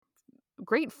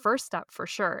great first step for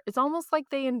sure. It's almost like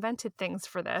they invented things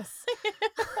for this.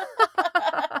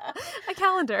 A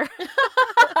calendar.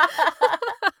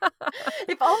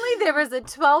 If only there was a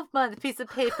 12-month piece of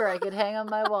paper I could hang on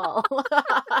my wall.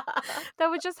 That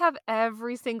would just have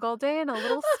every single day and a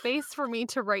little space for me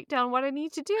to write down what I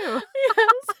need to do. Yes.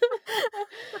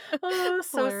 Oh,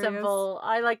 so Hilarious. simple.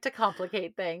 I like to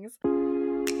complicate things.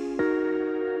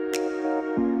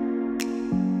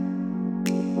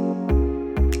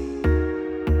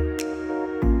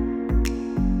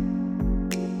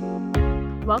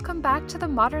 Welcome back to the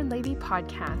Modern Lady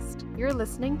Podcast. You're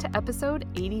listening to episode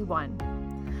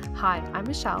 81. Hi, I'm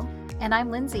Michelle. And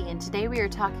I'm Lindsay, and today we are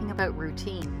talking about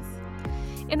routines.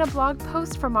 In a blog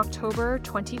post from October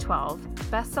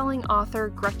 2012, best-selling author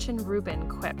Gretchen Rubin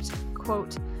quipped,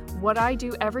 quote, "What I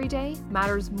do every day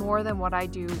matters more than what I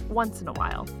do once in a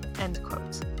while," end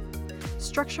quote.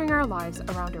 Structuring our lives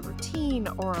around a routine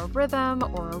or a rhythm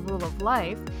or a rule of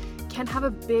life can have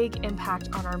a big impact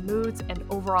on our moods and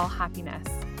overall happiness,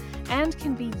 and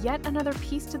can be yet another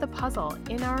piece to the puzzle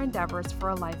in our endeavors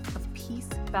for a life of peace,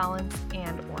 balance,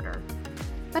 and order.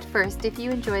 But first, if you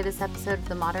enjoy this episode of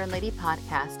the Modern Lady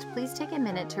Podcast, please take a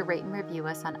minute to rate and review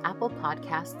us on Apple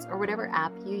Podcasts or whatever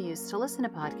app you use to listen to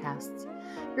podcasts.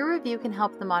 Your review can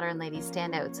help the Modern Lady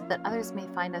stand out so that others may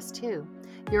find us too.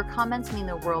 Your comments mean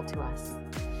the world to us.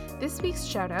 This week's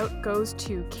shout out goes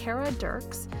to Kara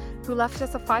Dirks, who left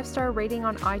us a 5-star rating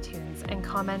on iTunes and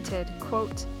commented,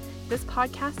 quote, "This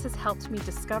podcast has helped me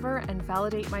discover and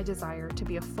validate my desire to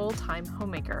be a full-time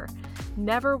homemaker.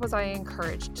 Never was I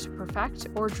encouraged to perfect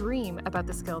or dream about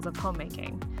the skills of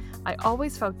homemaking. I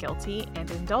always felt guilty and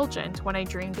indulgent when I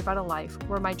dreamed about a life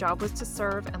where my job was to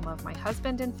serve and love my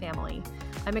husband and family.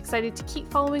 I'm excited to keep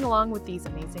following along with these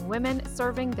amazing women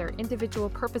serving their individual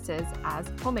purposes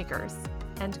as homemakers,"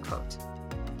 end quote.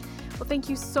 Well, thank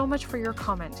you so much for your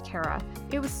comment, Kara.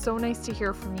 It was so nice to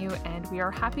hear from you, and we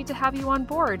are happy to have you on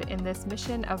board in this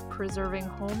mission of preserving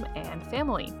home and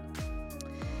family.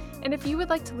 And if you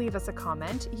would like to leave us a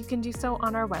comment, you can do so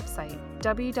on our website,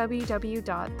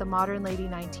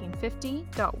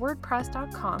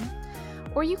 www.themodernlady1950.wordpress.com,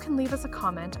 or you can leave us a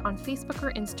comment on Facebook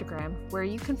or Instagram, where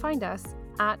you can find us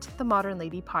at The Modern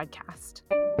Lady Podcast.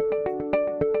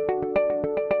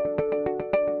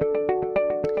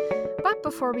 But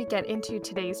before we get into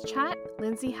today's chat,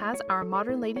 Lindsay has our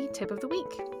Modern Lady Tip of the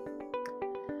Week.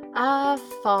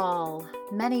 Fall.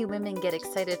 Many women get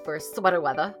excited for sweater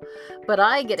weather, but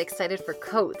I get excited for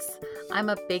coats. I'm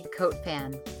a big coat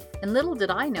fan. And little did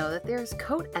I know that there's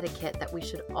coat etiquette that we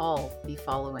should all be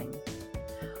following.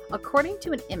 According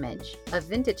to an image, a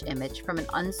vintage image from an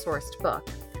unsourced book,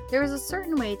 there is a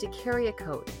certain way to carry a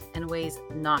coat and ways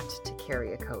not to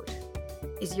carry a coat.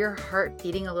 Is your heart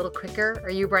beating a little quicker?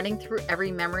 Are you running through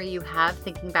every memory you have,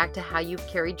 thinking back to how you've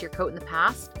carried your coat in the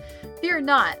past? Fear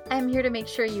not, I'm here to make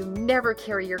sure you never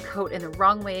carry your coat in the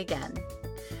wrong way again.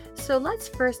 So let's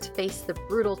first face the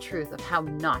brutal truth of how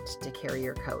not to carry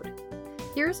your coat.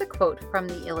 Here's a quote from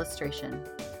the illustration.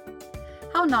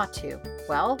 How not to?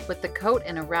 Well, with the coat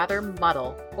in a rather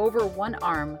muddle, over one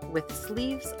arm, with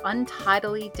sleeves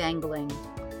untidily dangling.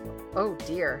 Oh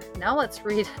dear, now let's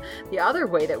read the other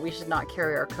way that we should not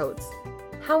carry our coats.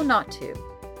 How not to?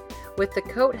 With the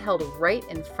coat held right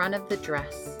in front of the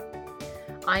dress.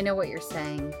 I know what you're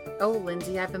saying. Oh,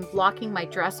 Lindsay, I've been blocking my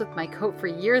dress with my coat for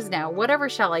years now. Whatever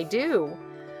shall I do?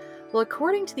 Well,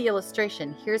 according to the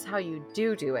illustration, here's how you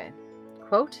do it.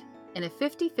 Quote, in a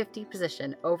 50-50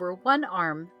 position over one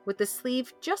arm with the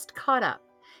sleeve just caught up,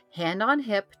 hand on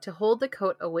hip to hold the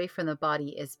coat away from the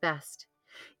body is best.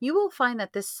 You will find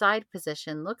that this side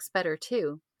position looks better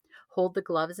too. Hold the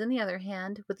gloves in the other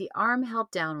hand with the arm held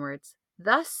downwards.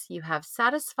 Thus, you have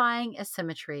satisfying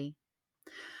asymmetry.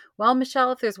 Well,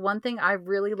 Michelle, if there's one thing I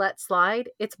really let slide,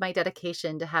 it's my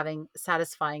dedication to having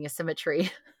satisfying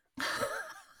asymmetry.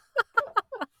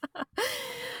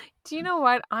 Do you know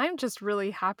what? I'm just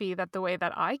really happy that the way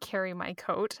that I carry my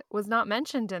coat was not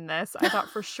mentioned in this. I thought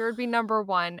for sure it'd be number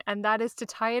one, and that is to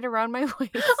tie it around my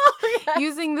waist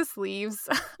using the sleeves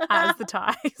as the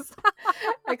ties.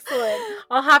 Excellent.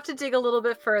 I'll have to dig a little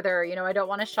bit further. I don't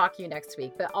want to shock you next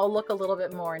week, but I'll look a little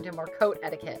bit more into more coat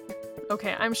etiquette.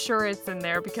 Okay, I'm sure it's in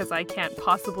there because I can't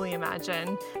possibly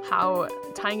imagine how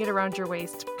tying it around your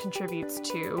waist contributes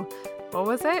to, what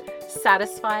was it?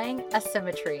 Satisfying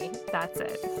asymmetry. That's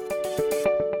it.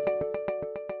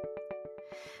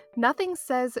 Nothing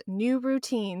says new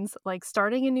routines like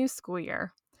starting a new school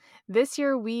year. This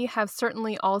year, we have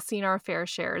certainly all seen our fair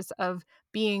shares of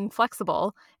being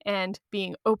flexible and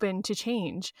being open to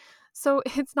change. So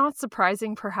it's not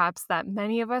surprising, perhaps, that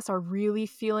many of us are really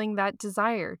feeling that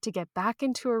desire to get back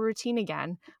into a routine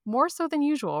again, more so than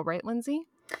usual, right, Lindsay?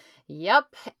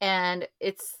 Yep. And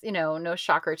it's, no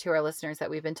shocker to our listeners that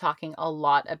we've been talking a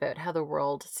lot about how the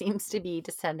world seems to be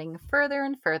descending further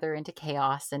and further into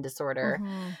chaos and disorder,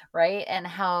 Mm-hmm. right? And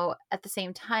how at the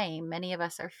same time, many of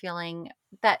us are feeling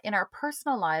that in our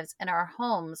personal lives, in our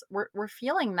homes, we're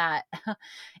feeling that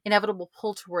inevitable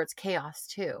pull towards chaos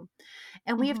too.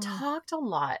 And we have Mm-hmm. talked a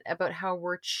lot about how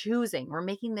we're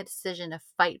making the decision to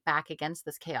fight back against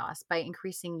this chaos by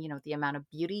increasing, the amount of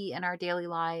beauty in our daily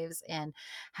lives, and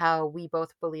how we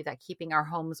both believe that keeping our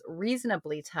homes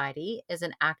reasonably tidy is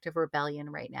an act of rebellion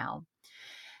right now.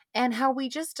 And how we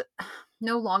just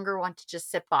no longer want to just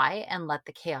sit by and let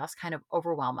the chaos kind of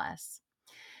overwhelm us.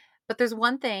 But there's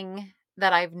one thing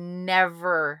that I've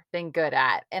never been good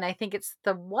at, and I think it's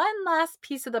the one last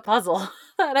piece of the puzzle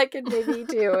that I could maybe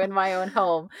do in my own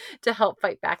home to help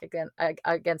fight back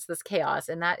against this chaos,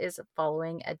 and that is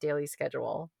following a daily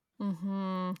schedule.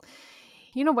 Mm-hmm.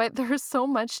 You know what? There's so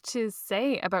much to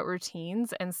say about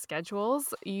routines and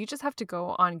schedules. You just have to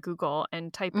go on Google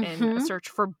and type in a Mhm. search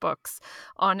for books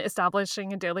on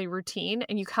establishing a daily routine,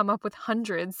 and you come up with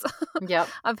hundreds Yep.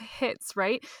 of hits,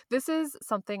 right? This is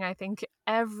something I think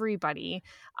everybody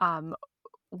um,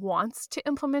 wants to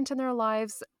implement in their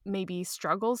lives, maybe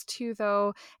struggles to,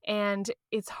 though. And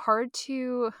it's hard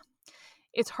to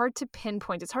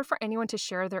pinpoint. It's hard for anyone to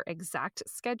share their exact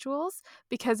schedules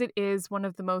because it is one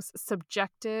of the most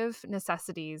subjective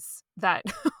necessities that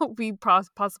we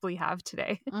possibly have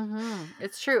today.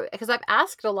 It's true because I've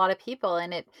asked a lot of people,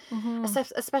 and Hmm.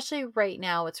 especially right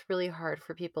now, it's really hard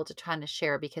for people to try to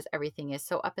share because everything is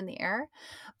so up in the air.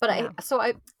 But Yeah.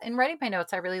 in writing my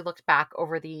notes, I really looked back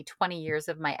over the 20 years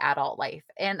of my adult life,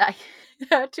 and I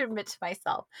had to admit to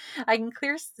myself, I can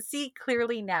see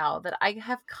clearly now that I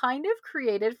have kind of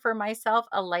created for myself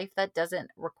a life that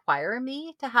doesn't require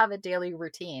me to have a daily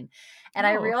routine. And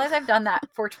I Oh. realize I've done that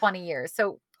for 20 years.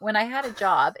 So when I had a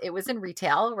job, it was in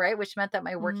retail, right? Which meant that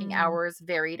my working Mm. hours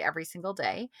varied every single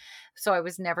day. So I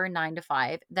was never 9 to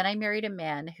 5. Then I married a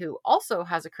man who also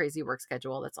has a crazy work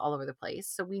schedule that's all over the place.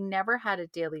 So we never had a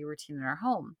daily routine in our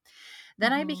home.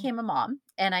 Then I Hmm. became a mom,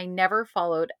 and I never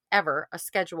followed ever a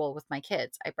schedule with my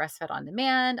kids. I breastfed on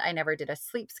demand. I never did a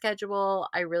sleep schedule.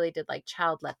 I really did like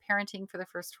child led parenting for the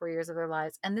first 4 years of their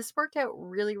lives. And this worked out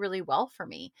really, really well for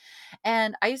me.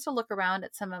 And I used to look around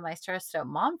at some of my stressed out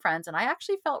mom friends, and I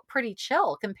actually felt pretty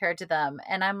chill compared to them.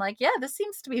 And I'm like, yeah, this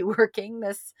seems to be working,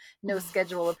 this no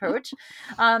schedule approach.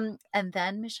 And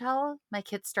then, Michelle, my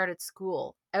kids started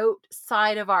school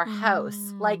outside of our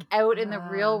house, Mm. like out in the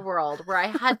real world where I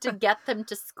had to get them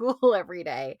to school every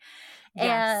day.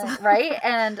 Yes. And right.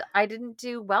 And I didn't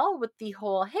do well with the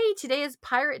whole, hey, today is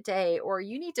pirate day, or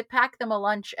you need to pack them a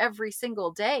lunch every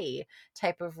single day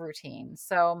type of routine.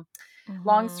 So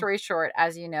long Hmm. story short,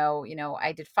 as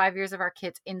I did 5 years of our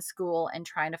kids in school and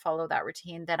trying to follow that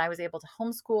routine. Then I was able to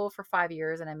homeschool for 5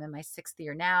 years, and I'm in my sixth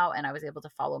year now, and I was able to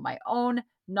follow my own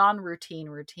non-routine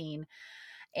routine.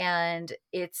 And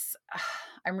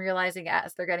I'm realizing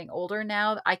as they're getting older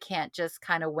now, I can't just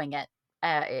kind of wing it.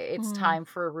 It's Mm. time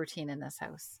for a routine in this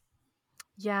house.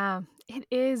 Yeah, it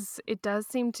is. It does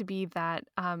seem to be that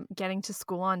getting to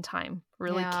school on time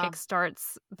really Yeah.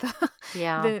 kickstarts the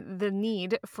Yeah. the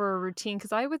need for a routine.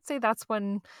 Because I would say that's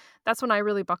when I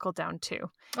really buckled down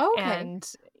too. Okay. And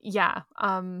yeah,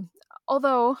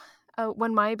 although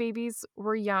when my babies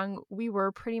were young, we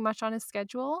were pretty much on a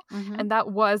schedule, Mm-hmm. and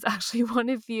that was actually one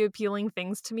of the appealing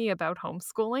things to me about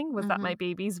homeschooling was that Mm-hmm. my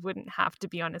babies wouldn't have to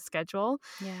be on a schedule.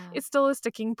 Yeah. It's still a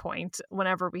sticking point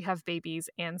whenever we have babies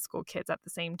and school kids at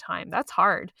the same time. That's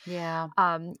hard. Yeah.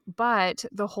 But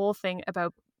the whole thing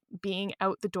about being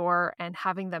out the door and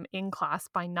having them in class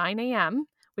by 9 a.m.,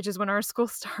 which is when our school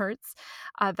starts,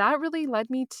 that really led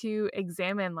me to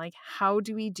examine like how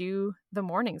do we do the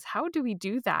mornings? How do we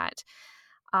do that?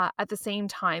 At the same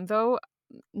time, though,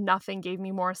 nothing gave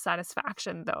me more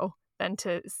satisfaction though than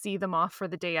to see them off for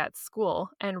the day at school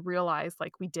and realize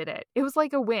like we did it. It was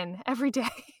like a win every day.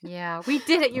 Yeah, we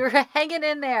did it. You were hanging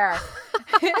in there.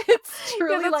 It's Yeah,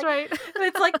 truly that's like right.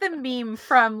 it's like the meme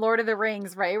from Lord of the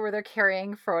Rings, right? Where they're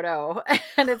carrying Frodo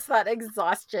and it's that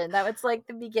exhaustion. That it's like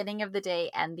the beginning of the day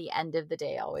and the end of the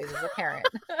day always as a parent.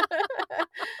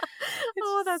 It's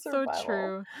Oh, just that's so survival.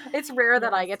 true. It's rare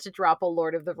that I Yes. get to drop a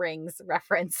Lord of the Rings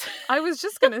reference. I was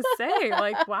just gonna say,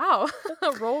 like, wow,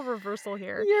 role reversal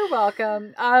here. You're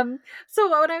welcome. So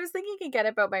when I was thinking again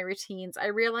about my routines, I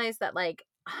realized that like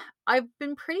I've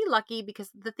been pretty lucky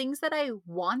because the things that I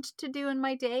want to do in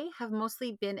my day have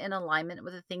mostly been in alignment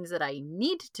with the things that I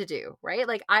need to do, right?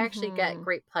 Like I actually get Mhm.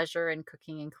 great pleasure in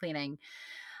cooking and cleaning.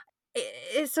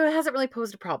 So it hasn't really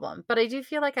posed a problem, but I do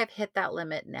feel like I've hit that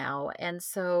limit now. And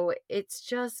so it's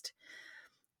just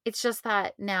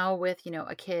that now with,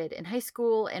 a kid in high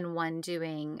school and one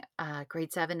doing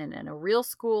grade 7 and in a real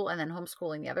school and then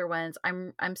homeschooling the other ones,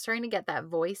 I'm starting to get that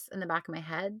voice in the back of my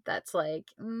head that's like,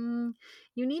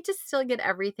 you need to still get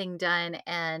everything done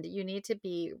and you need to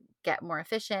get more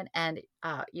efficient, and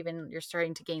even you're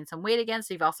starting to gain some weight again,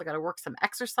 so you've also got to work some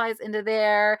exercise into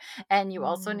there, and you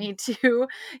also Mm. need to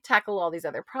tackle all these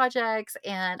other projects.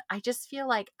 And I just feel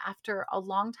like after a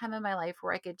long time in my life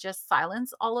where I could just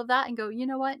silence all of that and go, you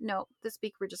know what? No, this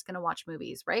week we're just going to watch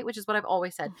movies, right? Which is what I've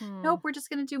always said. Nope, Mhm. we're just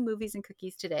going to do movies and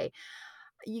cookies today.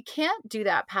 You can't do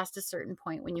that past a certain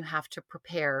point when you have to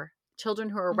prepare children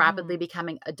who are rapidly Mhm.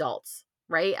 becoming adults.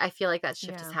 Right? I feel like that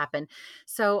shift has Yeah. happened.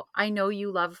 So I know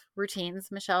you love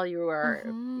routines, Michelle. You're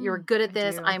Mhm. good at I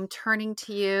this. do. I'm turning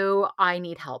to you. I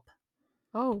need help.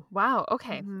 Oh, wow.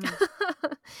 Okay. Mhm.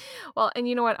 Well, and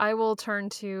you know what? I will turn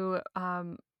to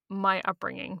my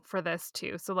upbringing for this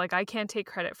too. So, like, I can't take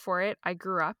credit for it. I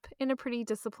grew up in a pretty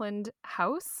disciplined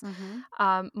house.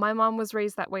 Mhm. My mom was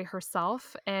raised that way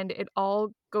herself, and it all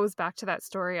goes back to that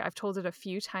story. I've told it a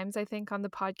few times, I think, on the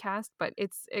podcast, but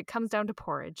it comes down to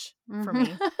porridge for Mhm.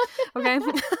 me. Okay.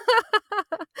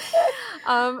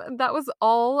 That was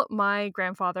all my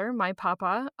grandfather, my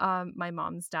papa, my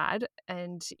mom's dad,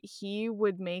 and he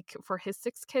would make for his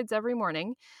 6 kids every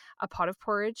morning a pot of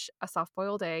porridge, a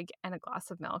soft-boiled egg, and a glass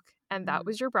of milk. And that Mhm.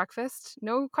 was your breakfast,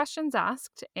 no questions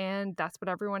asked, and that's what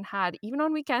everyone had, even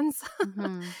on weekends.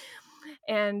 Mhm.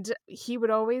 And he would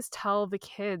always tell the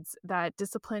kids that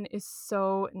discipline is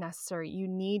so necessary. You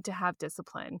need to have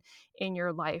discipline in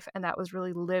your life. And that was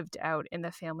really lived out in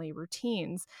the family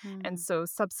routines. And Mhm. so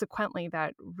subsequently,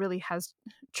 that really has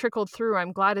trickled through.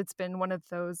 I'm glad it's been one of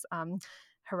those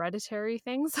hereditary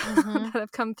things that Mhm.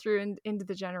 have come through into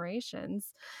the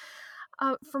generations.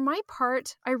 For my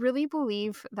part, I really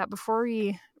believe that before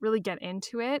we really get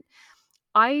into it,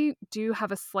 I do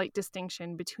have a slight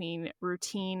distinction between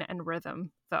routine and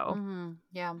rhythm, though, Mhm.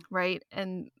 Yeah. right?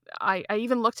 And I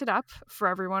even looked it up for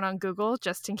everyone on Google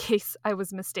just in case I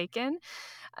was mistaken.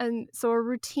 And so a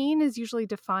routine is usually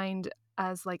defined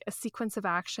as like a sequence of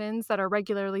actions that are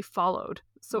regularly followed.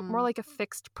 So more Mm. like a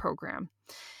fixed program.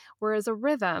 Whereas a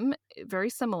rhythm, very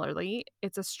similarly,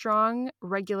 it's a strong,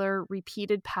 regular,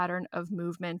 repeated pattern of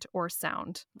movement or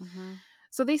sound. Mhm.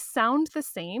 So they sound the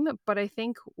same, but I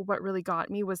think what really got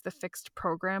me was the fixed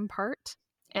program part.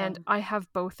 Yeah. And I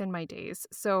have both in my days.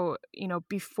 So,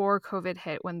 before COVID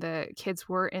hit, when the kids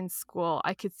were in school,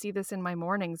 I could see this in my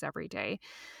mornings every day.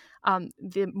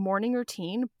 The morning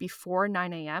routine before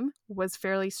 9 a.m. was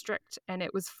fairly strict and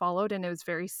it was followed and it was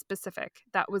very specific.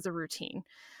 That was a routine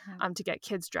Yeah. to get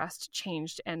kids dressed,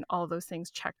 changed, and all those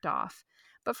things checked off.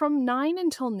 But from 9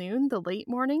 until noon, the late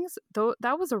mornings, though,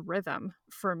 that was a rhythm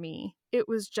for me. It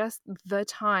was just the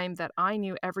time that I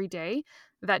knew every day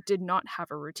that did not have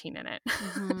a routine in it,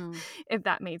 Mhm. if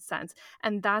that made sense.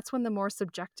 And that's when the more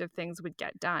subjective things would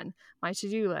get done. My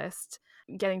to-do list,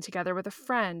 getting together with a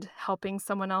friend, helping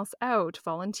someone else out,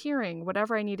 volunteering,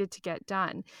 whatever I needed to get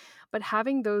done. But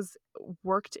having those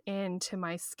worked into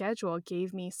my schedule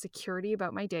gave me security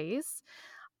about my days.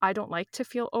 I don't like to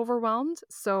feel overwhelmed.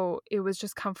 So it was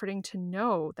just comforting to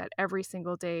know that every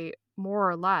single day, more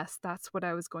or less, that's what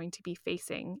I was going to be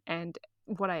facing and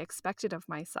what I expected of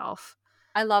myself.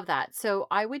 I love that. So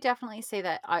I would definitely say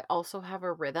that I also have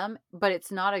a rhythm, but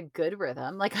it's not a good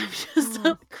rhythm. Like I'm just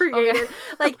Mm, okay. created.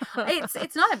 Like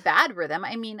it's not a bad rhythm.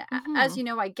 I mean, as Hmm. you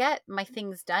know, I get my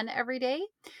things done every day,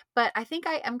 but I think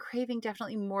I am craving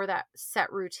definitely more that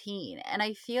set routine. And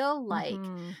I feel like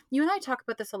Hmm. you and I talk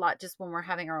about this a lot just when we're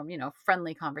having our own,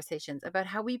 friendly conversations about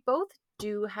how we both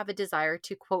do have a desire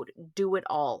to quote do it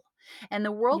all. And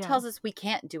the world Yeah. tells us we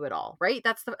can't do it all, right?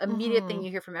 That's the immediate thing Hmm.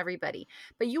 you hear from everybody.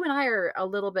 But you and I are a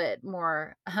little bit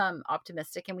more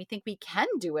optimistic, and we think we can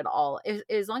do it all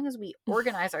as long as we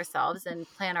organize ourselves and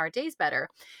plan our days better.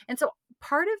 And so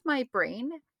part of my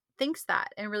brain thinks that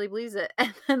and really believes it,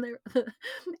 and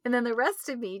then the rest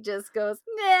of me just goes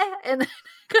nah, and then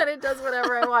kind of does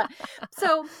whatever I want.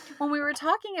 So when we were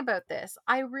talking about this,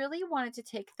 I really wanted to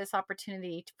take this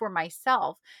opportunity for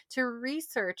myself to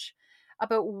research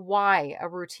about why a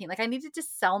routine. Like I needed to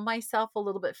sell myself a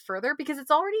little bit further because it's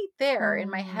already there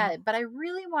in my Mm. head, but I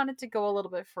really wanted to go a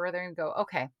little bit further and go,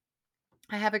 okay,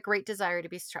 I have a great desire to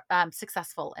be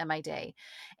successful in my day.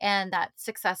 And that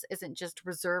success isn't just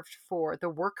reserved for the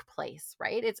workplace,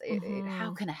 right? How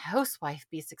Mhm. can a housewife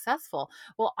be successful?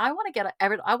 Well, I want to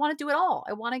I want to do it all.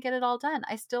 I want to get it all done.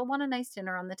 I still want a nice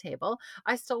dinner on the table.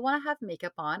 I still want to have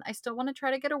makeup on. I still want to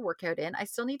try to get a workout in. I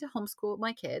still need to homeschool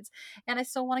my kids, and I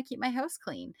still want to keep my house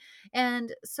clean.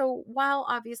 And so while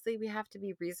obviously we have to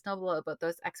be reasonable about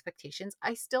those expectations,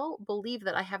 I still believe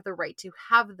that I have the right to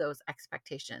have those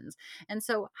expectations. And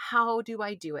so, how do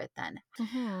I do it then?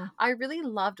 Mhm. I really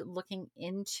loved looking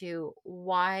into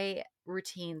why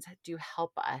routines do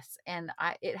help us, and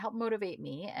it helped motivate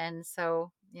me. And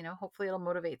so, hopefully it'll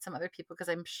motivate some other people, because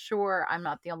I'm sure I'm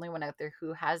not the only one out there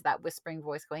who has that whispering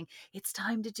voice going, "It's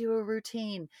time to do a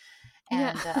routine." Yeah.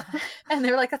 And and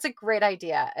they're like, "That's a great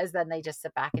idea," as then they just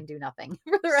sit back and do nothing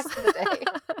for the rest of the day.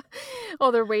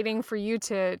 Well, they're waiting for you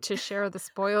to share the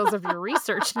spoils of your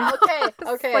research now. Okay,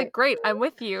 It's like, okay. "Great, I'm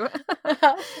with you."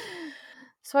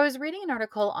 So I was reading an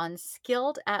article on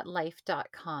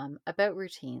skilledatlife.com about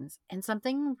routines, and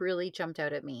something really jumped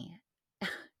out at me.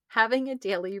 Having a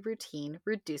daily routine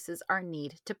reduces our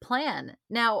need to plan.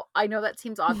 Now, I know that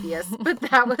seems obvious, but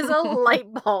that was a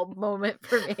light bulb moment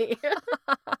for me.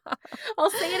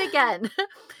 I'll say it again.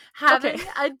 Okay. Having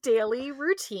a daily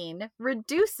routine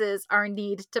reduces our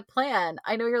need to plan.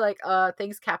 I know you're like,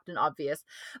 thanks, Captain Obvious.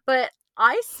 But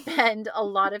I spend a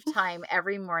lot of time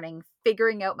every morning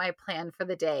figuring out my plan for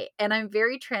the day. And I'm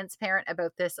very transparent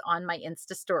about this on my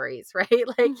Insta stories, right?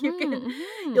 Like Mhm,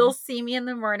 you'll mhm. see me in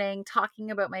the morning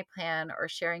talking about my plan or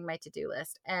sharing my to-do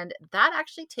list. And that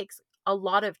actually takes a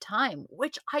lot of time,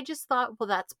 which I just thought, well,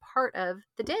 that's part of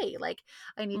the day. Like,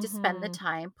 I need to spend the Mhm.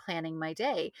 time planning my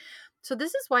day. So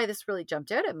this is why this really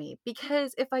jumped out at me,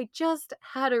 because if I just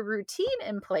had a routine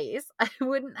in place, I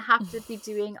wouldn't have to be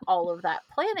doing all of that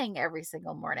planning every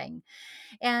single morning.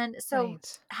 And so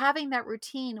Right. having that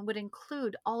routine would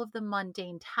include all of the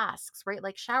mundane tasks, right?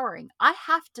 Like showering. I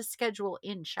have to schedule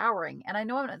in showering. And I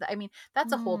know I mean,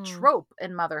 that's a whole Mm. trope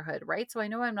in motherhood, right? So I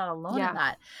know I'm not alone in Yeah.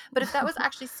 that. But if that was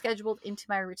actually scheduled into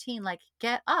my routine, like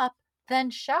get up, then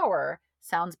shower,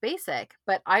 sounds basic,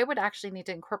 but I would actually need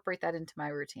to incorporate that into my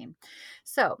routine.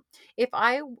 So if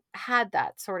I had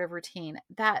that sort of routine,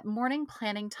 that morning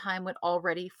planning time would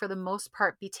already, for the most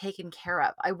part, be taken care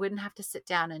of. I wouldn't have to sit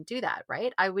down and do that,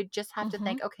 right? I would just have to Mhm.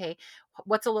 think, okay,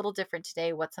 what's a little different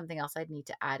today? What's something else I'd need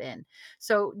to add in?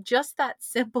 So just that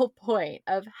simple point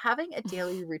of having a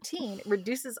daily routine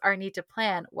reduces our need to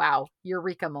plan. Wow,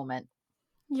 eureka moment.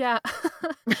 Yeah.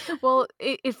 Well,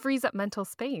 it frees up mental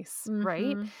space,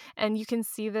 right? Mm-hmm. And you can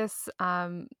see this,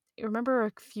 you remember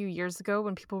a few years ago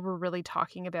when people were really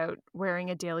talking about wearing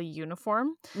a daily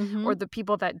uniform, Mm-hmm. or the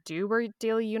people that do wear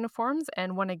daily uniforms,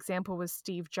 and one example was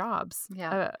Steve Jobs.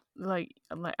 Yeah. Like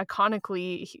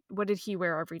iconically, what did he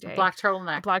wear every A day? black A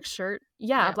turtleneck. black shirt?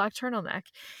 Yeah, a Yeah. black turtleneck.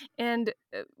 And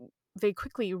they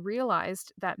quickly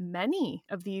realized that many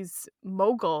of these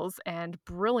moguls and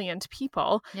brilliant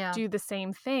people Yeah. do the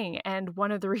same thing. And one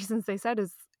of the reasons they said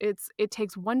is it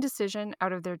takes one decision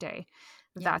out of their day.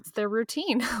 Yeah. That's their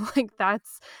routine. Like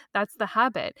that's the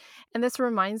habit. And this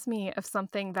reminds me of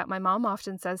something that my mom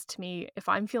often says to me if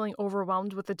I'm feeling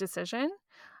overwhelmed with a decision.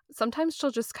 Sometimes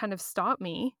she'll just kind of stop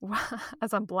me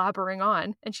as I'm blabbering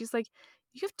on, and she's like,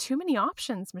 "You have too many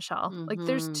options, Michelle. Like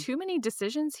there's Mm-hmm. too many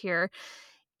decisions here.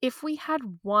 If we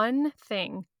had one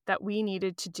thing that we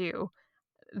needed to do,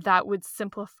 that would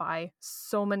simplify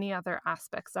so many other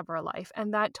aspects of our life.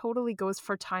 And that totally goes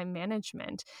for time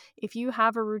management. If you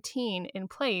have a routine in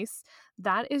place,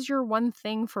 that is your one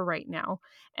thing for right now.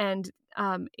 And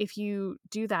if you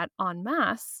do that en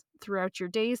masse throughout your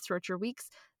days, throughout your weeks,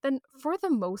 then for the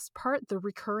most part, the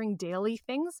recurring daily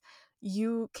things,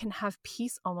 you can have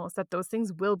peace almost that those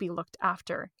things will be looked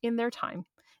after in their time.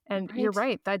 And you're Right.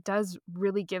 right, that does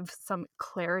really give some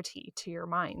clarity to your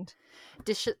mind.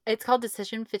 It's called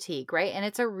decision fatigue, right? And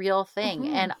it's a real thing. Hmm.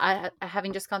 And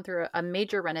having just gone through a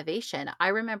major renovation, I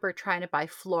remember trying to buy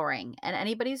flooring. And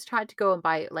anybody who's tried to go and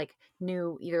buy like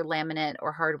new either laminate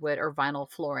or hardwood or vinyl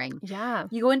flooring, Yeah.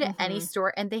 you go into any Mhm.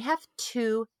 store and they have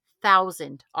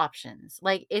 2,000 options.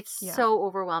 Like it's Yeah. so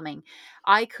overwhelming.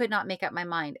 I could not make up my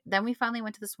mind. Then we finally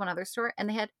went to this one other store and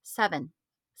they had seven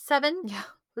Yeah.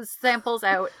 samples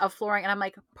out of flooring. And I'm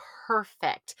like,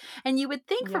 perfect. And you would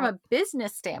think from Yep. a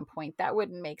business standpoint that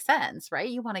wouldn't make sense, right?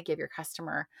 You want to give your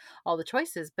customer all the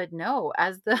choices, but no,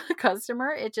 as the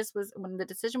customer, it just was when the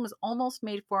decision was almost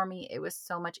made for me, it was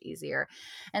so much easier.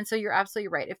 And so you're absolutely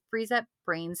right. It frees up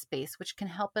brain space, which can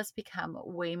help us become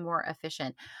way more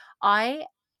efficient. I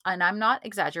and I'm not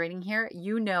exaggerating here,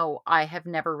 I have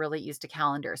never really used a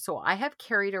calendar. So I have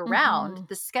carried around Mm-hmm.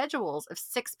 the schedules of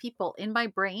 6 people in my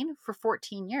brain for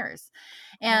 14 years.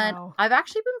 And Wow. I've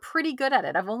actually been pretty good at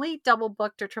it. I've only double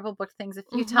booked or triple booked things a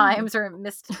few Mm-hmm. times or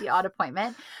missed the odd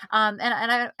appointment. And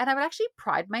I would actually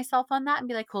pride myself on that and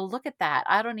be like, well, look at that.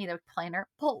 I don't need a planner.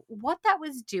 Well, what that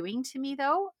was doing to me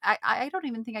though, I don't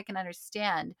even think I can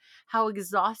understand how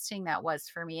exhausting that was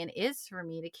for me and is for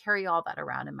me to carry all that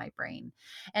around in my brain.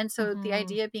 And so the Mm-hmm.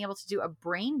 idea of being able to do a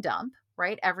brain dump,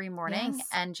 right, every morning Yes.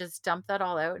 and just dump that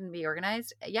all out and be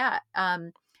organized. Yeah.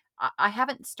 I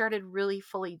haven't started really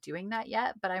fully doing that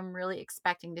yet, but I'm really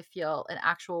expecting to feel an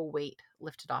actual weight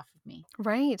lifted off of me.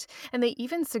 Right. And they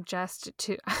even suggest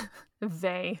to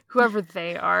whoever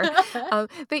they are,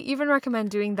 they even recommend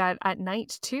doing that at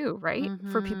night too, right?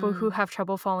 For people who Mm-hmm. have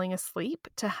trouble falling asleep,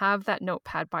 to have that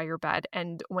notepad by your bed.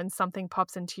 And when something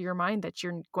pops into your mind that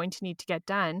you're going to need to get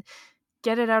done,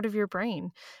 get it out of your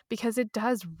brain because it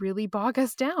does really bog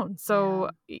us down. Yeah. So,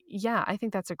 yeah, I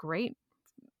think that's a great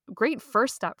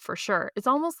first step for sure. It's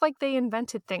almost like they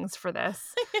invented things for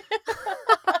this.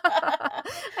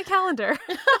 A calendar.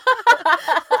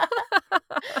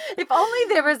 If only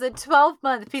there was a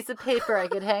 12-month piece of paper I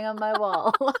could hang on my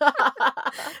wall.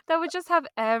 That would just have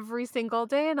every single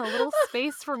day and a little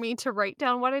space for me to write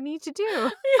down what I need to do.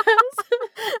 Yes.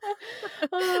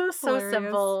 Oh, so Hilarious.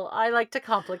 simple. I like to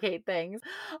complicate things.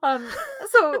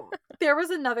 So there was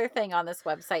another thing on this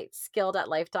website,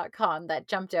 skilledatlife.com, that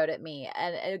jumped out at me.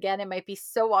 And again, it might be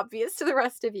so obvious to the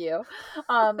rest of you.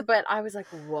 But I was like,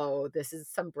 whoa, this is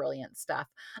some brilliant stuff.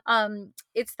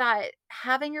 It's that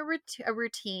having a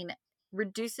routine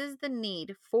reduces the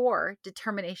need for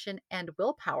determination and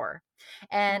willpower.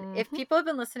 And if Mhm. people have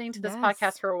been listening to this podcast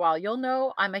Yes. for a while, you'll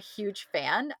know I'm a huge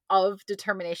fan of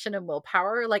determination and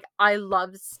willpower. Like, I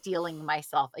love steeling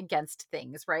myself against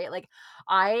things, right? Like,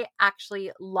 I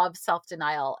actually love self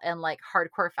denial and like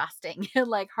hardcore fasting and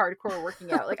like hardcore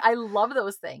working out. Like, I love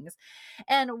those things.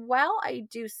 And while I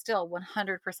do still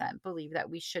 100% believe that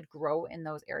we should grow in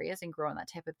those areas and grow in that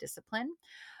type of discipline,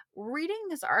 reading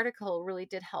this article really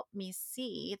did help me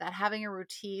see that having a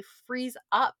routine frees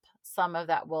up some of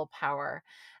that willpower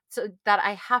so that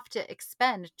I have to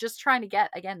expend just trying to get,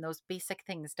 again, those basic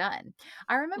things done.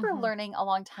 I remember Mhm. learning a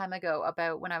long time ago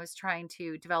about when I was trying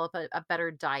to develop a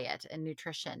better diet and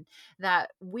nutrition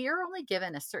that we're only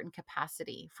given a certain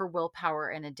capacity for willpower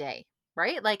in a day.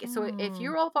 Right? Like, so if Mm.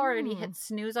 you've already hit Mm.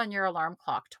 snooze on your alarm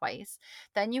clock twice,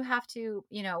 then you have to,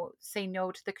 say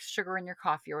no to the sugar in your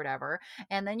coffee or whatever.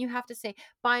 And then you have to say,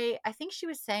 I think she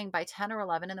was saying by 10 or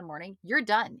 11 in the morning, you're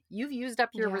done. You've used up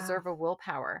your Yeah. reserve of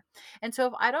willpower. And so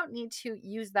if I don't need to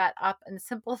use that up in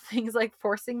simple things like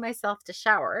forcing myself to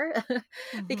shower,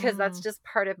 because that's Mhm. just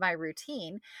part of my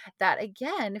routine, that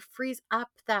again frees up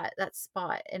that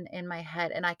spot in my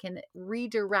head, and I can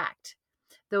redirect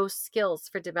those skills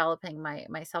for developing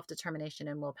my self-determination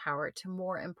and willpower to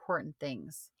more important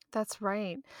things. That's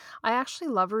right. I actually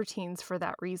love routines for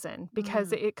that reason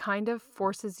because Mm. it kind of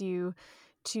forces you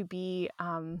to be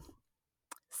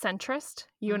centrist.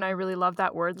 You and I Mhm. really love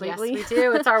that word Yes, lately. we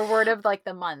do. It's our word of like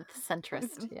the month, centrist.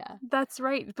 It's- Yeah. That's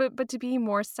right. But to be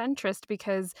more centrist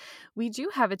because we do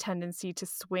have a tendency to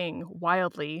swing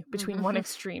wildly between one Mhm.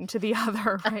 extreme to the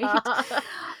other, right?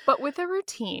 But with a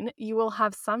routine, you will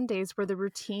have some days where the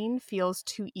routine feels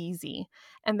too easy.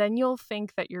 And then you'll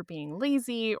think that you're being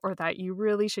lazy or that you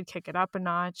really should kick it up a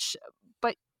notch,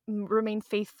 but remain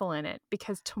faithful in it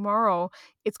because tomorrow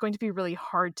it's going to be really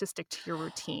hard to stick to your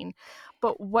routine.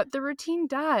 But what the routine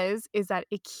does is that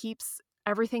it keeps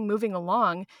everything moving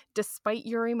along despite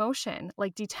your emotion,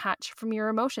 like detach from your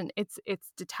emotion. It's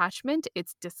detachment,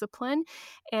 it's discipline.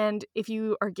 And if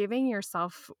you are giving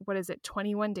yourself, what is it,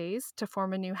 21 days to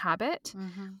form a new habit,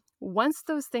 Mhm. once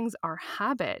those things are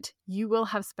habit, you will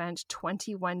have spent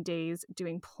 21 days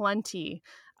doing plenty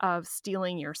of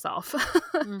stealing yourself.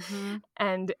 Mhm.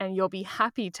 And you'll be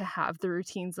happy to have the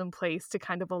routines in place to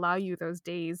kind of allow you those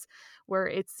days where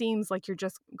it seems like you're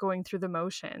just going through the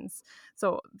motions.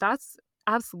 So that's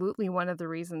absolutely one of the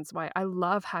reasons why I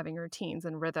love having routines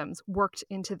and rhythms worked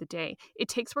into the day. It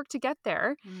takes work to get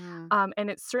there, Mm.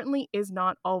 and it certainly is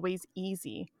not always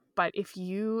easy. But if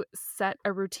you set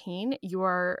a routine,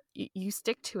 you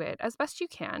stick to it as best you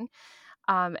can,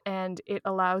 and it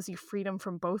allows you freedom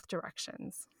from both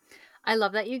directions. I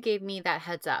love that you gave me that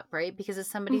heads up, right? Because as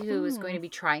somebody who is going Hmm. to be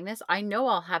trying this, I know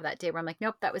I'll have that day where I'm like,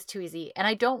 nope, that was too easy. And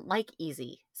I don't like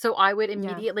easy. So I would Yeah.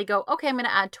 immediately go, okay, I'm going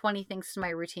to add 20 things to my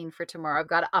routine for tomorrow. I've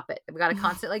got to up it. I've got to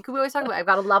constantly, like we always talk about, I've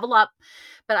got to level up.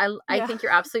 But I Yeah. think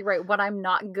you're absolutely right. What I'm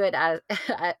not good at,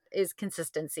 at is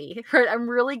consistency. Right? I'm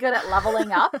really good at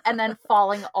leveling up and then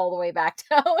falling all the way back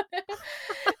down.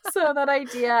 So that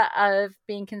idea of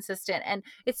being consistent. And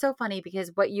it's so funny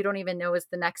because what you don't even know is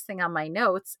the next thing on my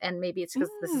notes. And maybe it's because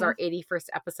this is Mm, our 81st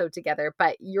episode together,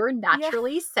 but you're yeah.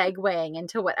 naturally segueing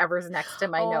into whatever's next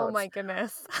in my Oh notes. my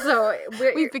goodness. So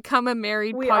We've become a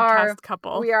married we are podcast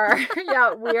couple. we are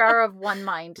yeah, we are of one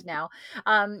mind now.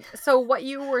 So what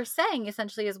you were saying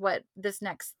essentially is what this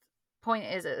next point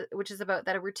is, which is about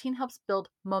that a routine helps build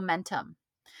momentum.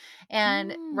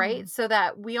 And right, Mm, so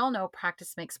that we all know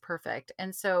practice makes perfect.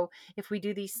 And so if we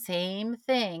do these same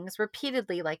things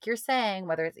repeatedly, like you're saying,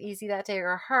 whether it's easy that day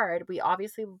or hard, we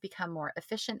obviously will become more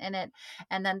efficient in it.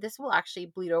 And then this will actually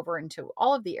bleed over into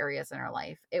all of the areas in our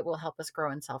life. It will help us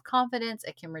grow in self-confidence,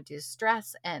 it can reduce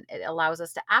stress, and it allows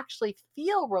us to actually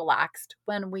feel relaxed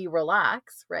when we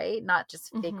relax, right? Not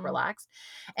just fake mhm. relaxed.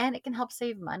 And it can help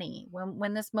save money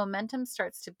when this momentum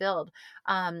starts to build.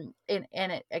 And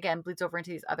it again bleeds over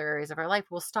into these other areas of our life.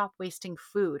 We'll stop wasting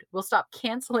food. We'll stop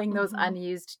canceling those Mhm.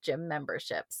 unused gym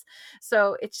memberships.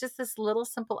 So it's just this little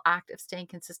simple act of staying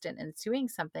consistent and doing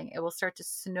something. It will start to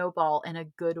snowball in a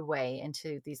good way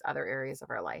into these other areas of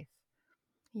our life.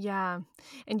 Yeah.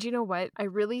 And you know what? I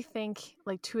really think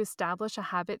like to establish a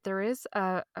habit, there is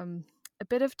a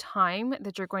bit of time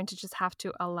that you're going to just have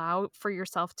to allow for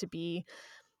yourself to be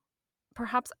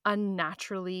perhaps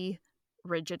unnaturally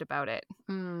rigid about it,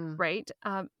 Mm, right?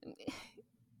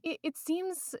 It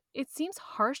seems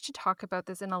harsh to talk about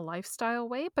this in a lifestyle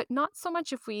way, but not so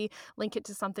much if we link it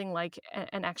to something like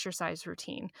an exercise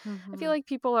routine. I feel mm-hmm. like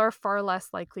people are far less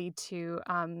likely to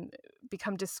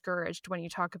become discouraged when you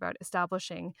talk about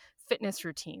establishing fitness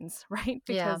routines, right?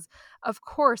 Yeah. Because of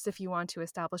course, if you want to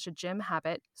establish a gym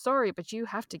habit, sorry, but you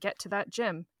have to get to that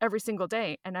gym every single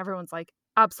day, and everyone's like,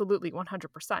 absolutely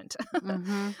 100%.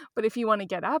 Mm-hmm. But if you want to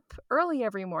get up early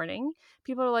every morning,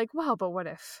 people are like, well, but what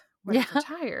if we're Yeah.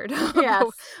 tired? but, Yes.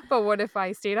 but what if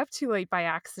I stayed up too late by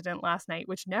accident last night,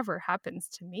 which never happens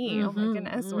to me? Oh my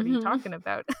goodness, what are you Mm-hmm. talking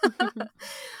about?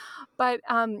 But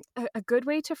a good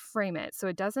way to frame it so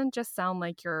it doesn't just sound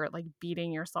like you're like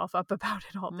beating yourself up about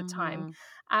it all the time Mm-hmm.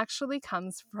 actually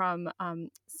comes from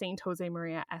Saint Jose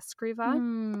Maria Escriva.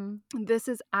 Mm-hmm. This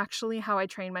is actually how I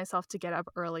trained myself to get up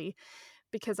early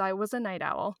because I was a night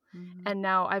owl. Mm-hmm. And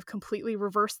now I've completely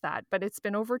reversed that, but it's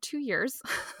been over 2 years.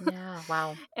 Yeah.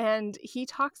 Wow. And he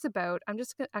talks about, I'm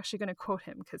just actually going to quote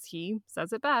him because he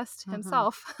says it best Mm-hmm.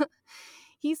 himself.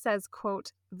 He says,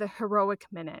 quote, the heroic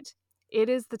minute. It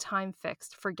is the time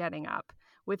fixed for getting up.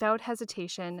 Without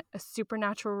hesitation, a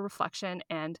supernatural reflection,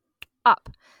 and up.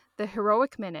 The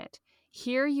heroic minute.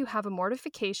 Here you have a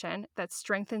mortification that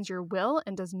strengthens your will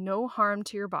and does no harm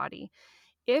to your body.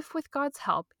 If, with God's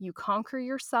help, you conquer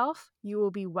yourself, you will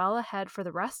be well ahead for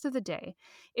the rest of the day.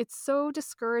 It's so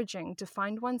discouraging to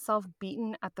find oneself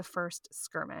beaten at the first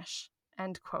skirmish.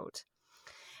 End quote.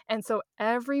 And so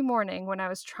every morning when I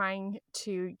was trying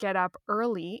to get up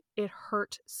early, it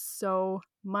hurt so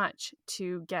much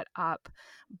to get up.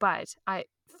 But I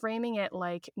framing it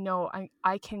like, no,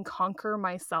 I can conquer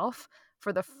myself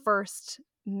for the first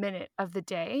minute of the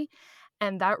day.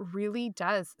 And that really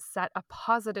does set a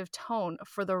positive tone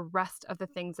for the rest of the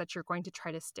things that you're going to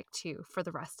try to stick to for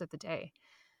the rest of the day.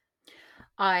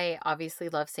 I obviously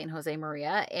love Saint Jose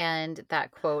Maria and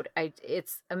that quote.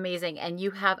 It's amazing. And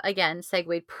you have again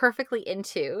segued perfectly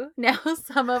into now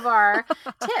some of our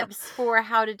tips for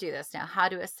how to do this now, how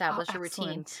to Oh, establish a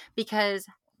routine excellent. because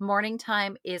morning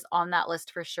time is on that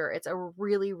list for sure. It's a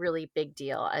really, really big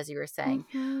deal, as you were saying.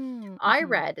 Mm-hmm, I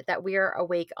mm-hmm. read that we are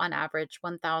awake on average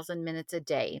 1,000 minutes a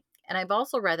day. And I've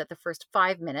also read that the first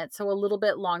 5 minutes, so a little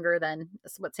bit longer than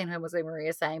what St. Jose Maria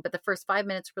is saying, but the first 5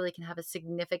 minutes really can have a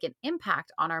significant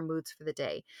impact on our moods for the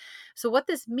day. So, what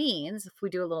this means, if we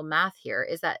do a little math here,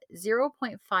 is that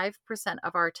 0.5%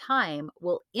 of our time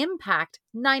will impact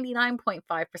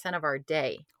 99.5% of our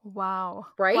day, Wow.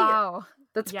 right? Wow.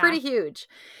 That's Yeah, pretty huge.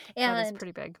 that is And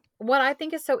pretty big. what I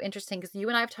think is so interesting because you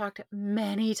and I have talked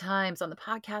many times on the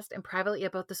podcast and privately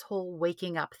about this whole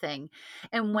waking up thing.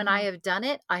 And when I Mm-hmm. have done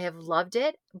it, I have loved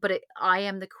it, but I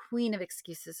am the queen of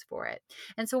excuses for it.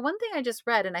 And so, one thing I just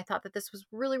read, and I thought that this was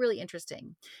really, really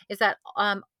interesting, is that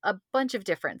a bunch of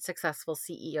different successful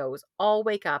CEOs all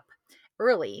wake up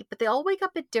early, but they all wake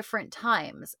up at different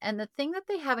times. And the thing that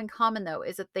they have in common, though,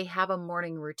 is that they have a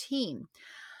morning routine.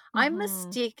 I Mm-hmm.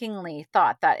 mistakenly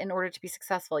thought that in order to be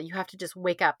successful, you have to just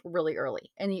wake up really early.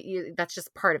 And that's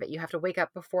just part of it. You have to wake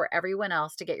up before everyone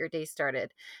else to get your day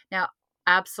started. Now,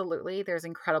 Absolutely. There's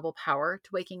incredible power to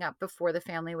waking up before the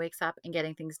family wakes up and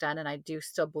getting things done. And I do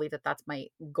still believe that that's my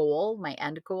goal, my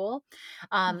end goal.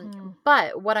 Hmm.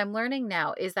 But what I'm learning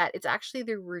now is that it's actually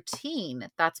the routine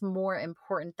that's more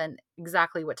important than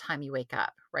exactly what time you wake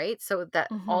up, right? So that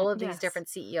Hmm. all of these Yes. different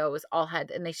CEOs all had,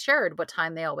 and they shared what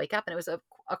time they all wake up. And it was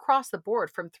across the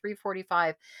board from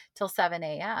 3:45 till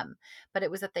 7 a.m. But it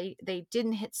was that they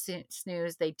didn't hit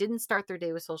snooze. They didn't start their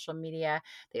day with social media.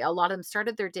 A lot of them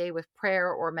started their day with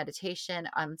prayer or meditation,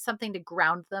 something to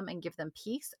ground them and give them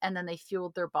peace, and then they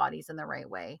fueled their bodies in the right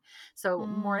way. So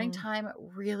morning Mm. time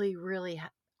really, really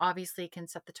obviously can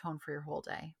set the tone for your whole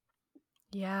day.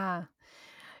 Yeah.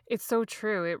 It's so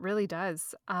true. It really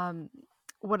does.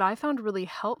 What I found really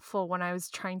helpful when I was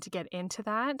trying to get into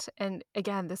that, and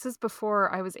again, this is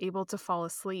before I was able to fall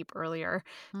asleep earlier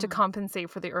to Mm.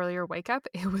 compensate for the earlier wake up,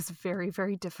 it was very,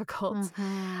 very difficult.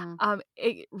 Hmm.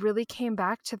 It really came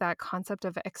back to that concept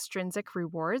of extrinsic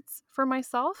rewards for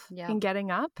myself Yeah. in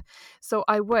getting up. So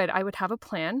I would have a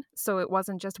plan. So it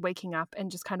wasn't just waking up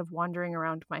and just kind of wandering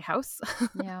around my house.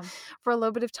 Yeah. For a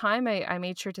little bit of time, I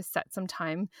made sure to set some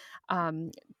time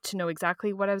um, to know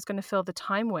exactly what I was going to fill the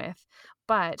time with.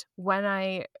 But when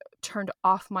I turned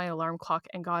off my alarm clock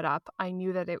and got up, I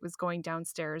knew that it was going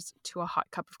downstairs to a hot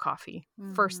cup of coffee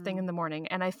first thing in Hmm. the morning.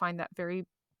 And I find that very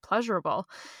pleasurable.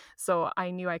 So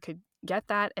I knew I could get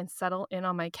that and settle in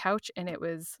on my couch. And it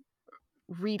was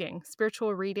reading,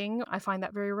 spiritual reading. I find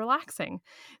that very relaxing.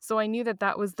 So I knew that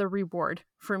that was the reward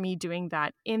for me doing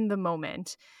that in the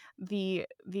moment. The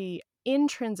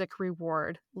intrinsic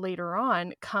reward later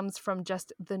on comes from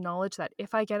just the knowledge that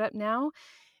if I get up now,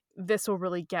 this will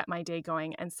really get my day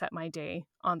going and set my day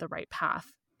on the right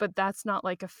path. But that's not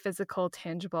like a physical,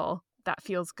 tangible, that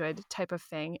feels good type of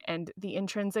thing. And the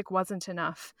intrinsic wasn't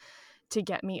enough to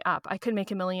get me up. I could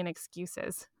make a million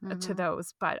excuses to Hmm.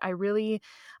 those, but I really,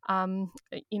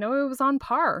 it was on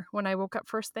par. When I woke up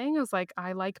first thing, I was like,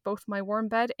 I like both my warm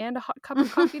bed and a hot cup of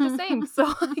coffee the same. So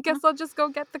I guess I'll just go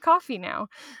get the coffee now.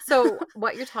 So,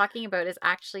 what you're talking about is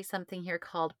actually something here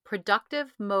called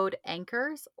productive mode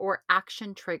anchors or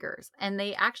action triggers. And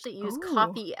they actually use Oh,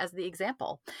 coffee as the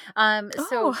example.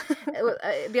 oh,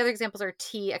 The other examples are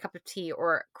tea, a cup of tea,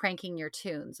 or cranking your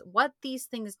tunes. What these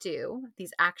things do,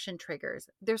 these action triggers,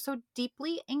 they're so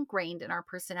deeply ingrained in our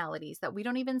personalities that we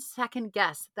don't even second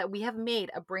guess that we have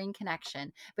made a brain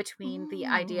connection between the mm,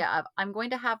 idea of, I'm going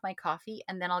to have my coffee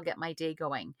and then I'll get my day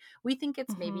going. We think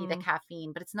it's maybe the hmm,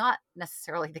 caffeine, but it's not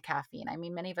necessarily the caffeine. I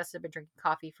mean, many of us have been drinking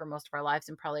coffee for most of our lives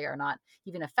and probably are not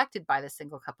even affected by the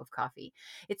single cup of coffee.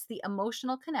 It's the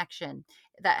emotional connection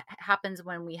that happens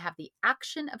when we have the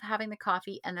action of having the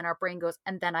coffee and then our brain goes,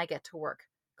 and then I get to work.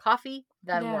 Coffee,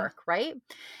 then yeah, work, right?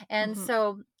 And hmm,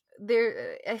 so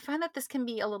I find that this can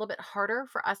be a little bit harder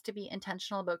for us to be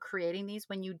intentional about creating these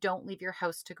when you don't leave your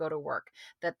house to go to work.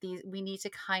 That we need to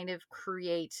kind of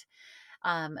create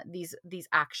these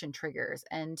action triggers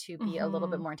and to be a little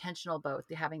bit hmm, more intentional about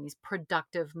having these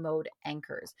productive mode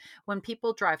anchors. When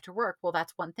people drive to work, well,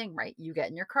 that's one thing, right? You get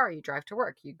in your car, you drive to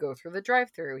work, you go through the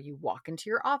drive-through, you walk into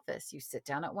your office, you sit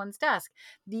down at one's desk.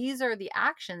 These are the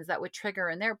actions that would trigger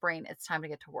in their brain, it's time to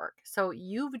get to work. So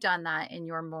you've done that in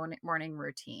your morning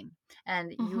routine,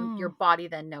 and your hmm. body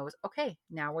then knows, okay,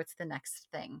 now what's the next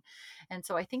thing? And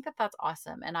so I think that that's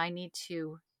awesome, and I need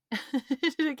to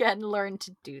again learn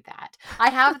to do that. I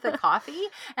have the coffee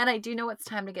and I do know it's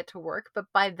time to get to work, but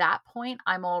by that point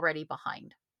I'm already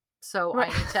behind. So Right.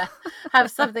 I need to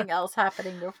have something else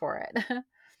happening before it.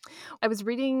 I was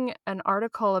reading an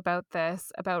article about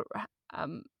this, about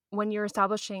when you're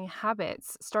establishing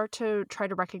habits, start to try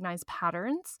to recognize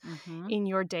patterns Mhm. in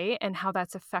your day and how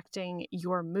that's affecting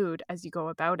your mood as you go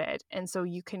about it. And so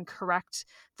you can correct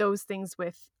those things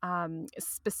with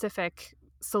specific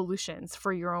solutions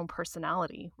for your own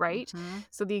personality, right? Mhm.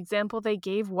 So the example they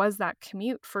gave was that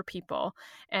commute for people,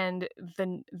 and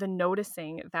the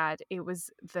noticing that it was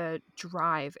the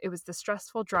drive, it was the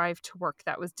stressful drive to work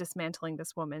that was dismantling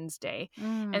this woman's day.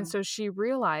 And Mm. so she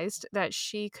realized that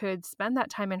she could spend that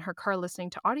time in her car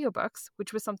listening to audiobooks,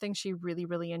 which was something she really,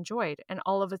 really enjoyed. And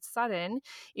all of a sudden,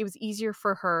 it was easier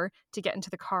for her to get into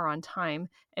the car on time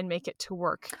and make it to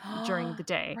work during the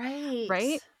day, Right.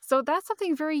 right? So that's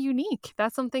something very unique.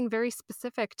 That's something very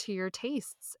specific to your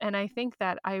tastes. And I think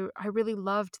that I really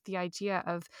loved the idea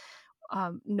of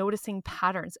noticing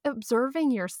patterns,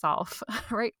 observing yourself,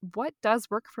 right? What does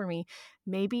work for me?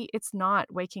 Maybe it's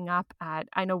not waking up at,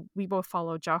 I know we both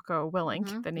follow Jocko Willink,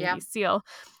 Mhm. the Yeah. Navy SEAL,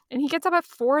 and he gets up at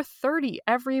 4:30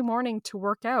 every morning to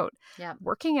work out. Yeah.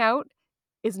 Working out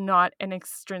is not an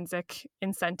extrinsic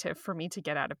incentive for me to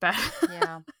get out of bed.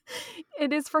 Yeah.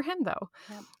 It is for him though.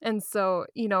 Yep. And so,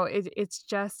 it's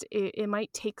just, it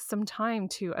might take some time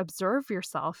to observe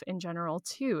yourself in general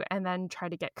too, and then try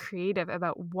to get creative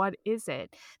about what is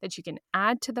it that you can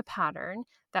add to the pattern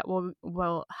that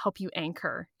will help you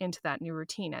anchor into that new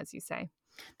routine, as you say.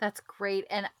 That's great.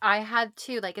 And I had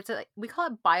too, like, we call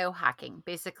it biohacking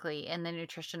basically in the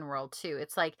nutrition world too.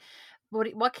 It's like,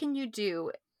 what can you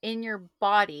do in your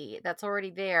body that's already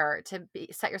there to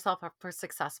set yourself up for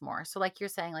success more? So, like you're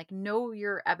saying, like, know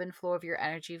your ebb and flow of your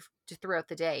energy throughout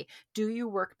the day. Do you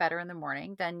work better in the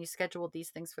morning? Then you schedule these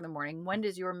things for the morning. When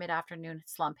does your mid afternoon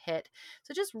slump hit?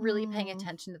 So, just really paying Mm.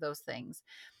 attention to those things.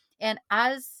 And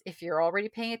as if you're already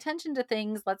paying attention to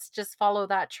things, let's just follow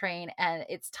that train. And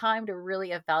it's time to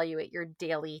really evaluate your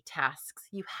daily tasks.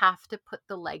 You have to put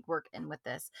the legwork in with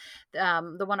this.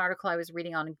 The one article I was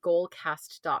reading on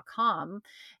goalcast.com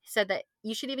said that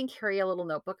you should even carry a little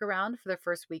notebook around for the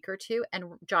first week or two and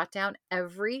jot down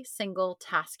every single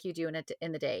task you do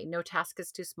in the day. No task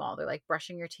is too small. They're like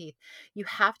brushing your teeth. You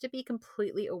have to be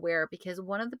completely aware, because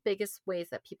one of the biggest ways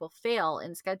that people fail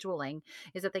in scheduling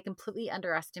is that they completely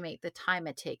underestimate the time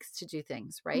it takes to do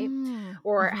things, right? Mm.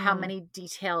 Or how Mhm. many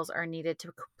details are needed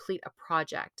to complete a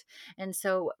project. And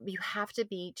so you have to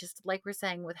be, just like we're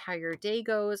saying, with how your day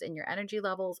goes and your energy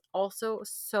levels, also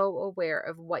so aware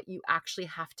of what you actually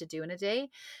have to do in a day.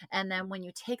 And then when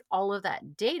you take all of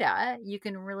that data, you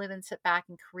can really then sit back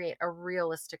and create a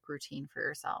realistic routine for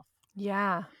yourself.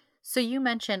 Yeah. So you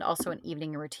mentioned also an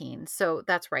evening routine. So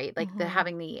that's right. Like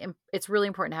Mhm. it's really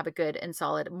important to have a good and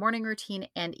solid morning routine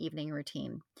and evening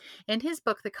routine. In his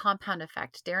book, The Compound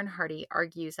Effect, Darren Hardy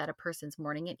argues that a person's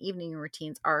morning and evening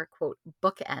routines are, quote,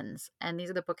 bookends. And these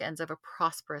are the bookends of a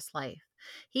prosperous life.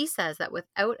 He says that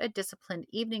without a disciplined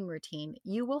evening routine,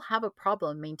 you will have a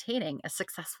problem maintaining a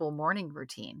successful morning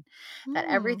routine. That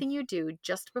Mm. everything you do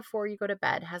just before you go to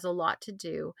bed has a lot to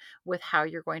do with how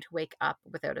you're going to wake up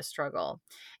without a struggle.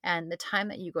 And the time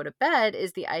that you go to bed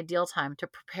is the ideal time to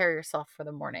prepare yourself for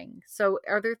the morning. So,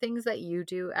 are there things that you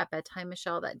do at bedtime,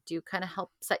 Michelle, that do kind of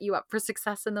help set you up for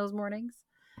success in those mornings?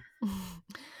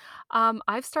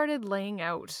 I've started laying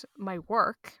out my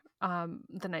work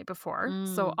the night before.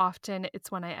 So Mm, often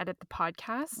it's when I edit the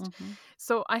podcast. hmm.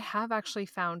 So I have actually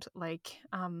found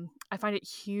I find it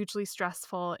hugely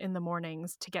stressful in the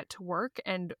mornings to get to work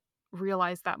and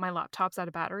realize that my laptop's out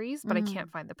of batteries, but I can't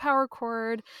Mm, find the power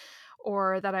cord,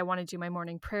 or that I want to do my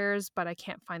morning prayers, but I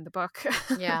can't find the book.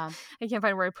 yeah. I can't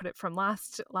find where I put it from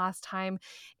last time.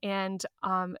 And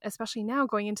especially now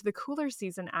going into the cooler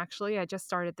season, actually, I just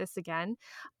started this again.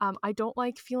 I don't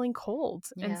like feeling cold.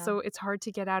 And Yeah. so it's hard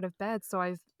to get out of bed. So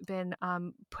I've been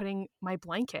putting my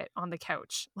blanket on the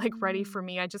couch, like ready for Mm.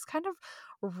 me. I just kind of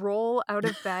roll out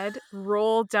of bed,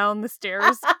 roll down the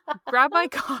stairs, grab my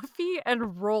coffee,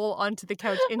 and roll onto the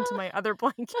couch into my other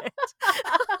blanket.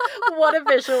 What a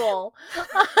visual.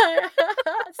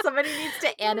 Somebody needs to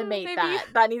Mm, animate maybe that.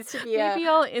 That needs to be a, maybe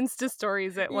I'll Insta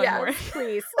stories it one yes, more.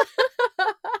 please.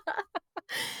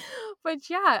 But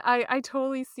yeah, I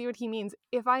totally see what he means.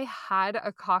 If I had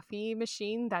a coffee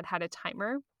machine that had a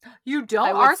timer, You I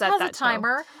don't? would Ours set has a that too.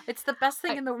 timer. It's the best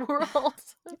thing I in the world.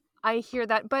 I hear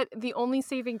that, but the only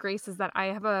saving grace is that I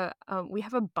have we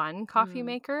have a Bun coffee Mm,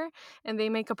 maker, and they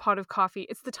make a pot of coffee.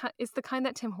 It's the kind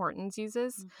that Tim Hortons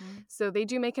uses. mhm. So they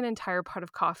do make an entire pot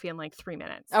of coffee in like 3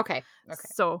 minutes. Okay. Okay.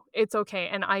 So it's okay,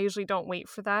 and I usually don't wait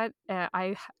for that.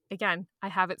 Again, I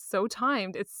have it so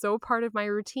timed. It's so part of my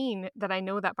routine that I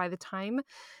know that by the time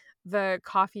the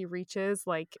coffee reaches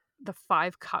like the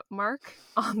 5 cup mark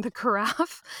on the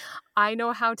carafe, I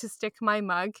know how to stick my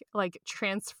mug, like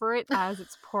transfer it as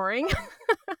it's pouring,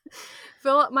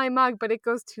 fill up my mug, but it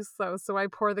goes too slow. So I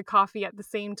pour the coffee at the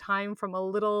same time from a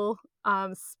little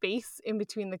space in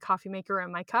between the coffee maker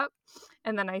and my cup.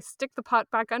 And then I stick the pot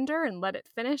back under and let it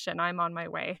finish, and I'm on my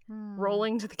way, Hmm.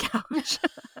 rolling to the couch.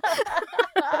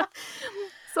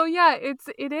 So yeah,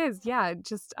 it is. Yeah,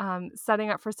 just setting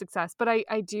up for success. But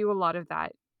I do a lot of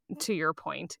that, to your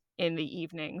point, in the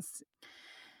evenings.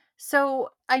 So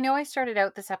I know I started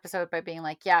out this episode by being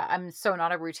like, yeah, I'm so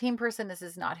not a routine person. This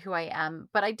is not who I am.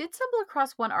 But I did stumble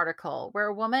across one article where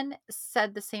a woman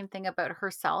said the same thing about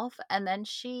herself. And then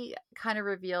she kind of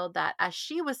revealed that as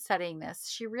she was studying this,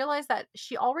 she realized that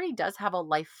she already does have a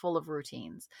life full of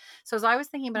routines. So as I was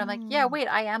thinking, but I'm like, yeah, Mm. wait,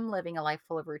 I am living a life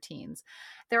full of routines.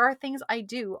 There are things I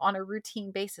do on a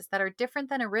routine basis that are different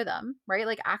than a rhythm, right?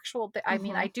 Like I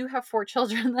mean, I Mm-hmm. do have 4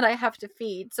 children that I have to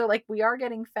feed. So like we are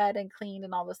getting fed and cleaned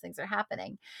and all those things are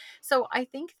happening. So I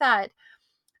think that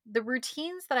the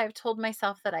routines that I've told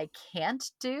myself that I can't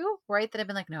do, right? That I've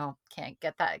been like, no, can't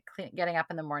get that getting up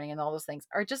in the morning and all those things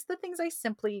are just the things I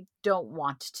simply don't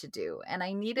want to do. And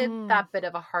I needed Mm. that bit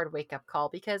of a hard wake up call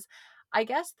because I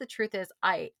guess the truth is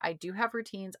I do have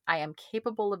routines. I am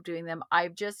capable of doing them.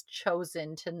 I've just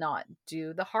chosen to not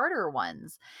do the harder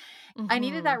ones. I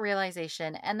needed Mhm. that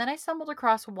realization. And then I stumbled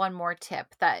across one more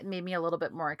tip that made me a little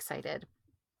bit more excited.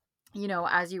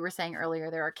 As you were saying earlier,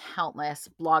 there are countless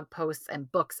blog posts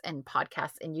and books and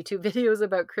podcasts and YouTube videos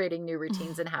about creating new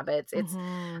routines and habits. It's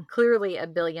Mhm. clearly a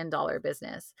billion-dollar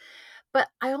business. But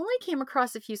I only came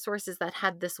across a few sources that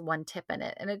had this one tip in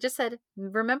it. And it just said,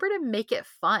 remember to make it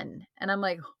fun. And I'm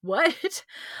like, what?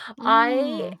 I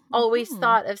Mm. always Mhm.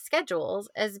 thought of schedules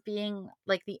as being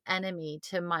like the enemy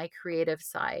to my creative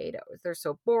side. They're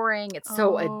so boring. It's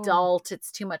so Oh. adult.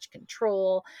 It's too much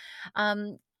control.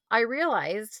 Um, I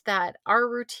realized that our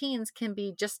routines can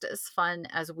be just as fun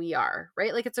as we are,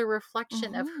 right? Like it's a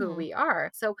reflection of who Mhm. we are.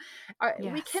 So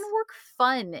we can Yes. work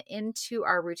fun into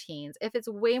our routines. If it's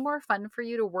way more fun for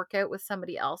you to work out with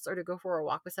somebody else or to go for a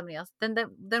walk with somebody else,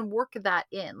 then work that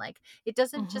in. Like it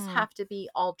doesn't just Mhm. have to be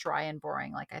all dry and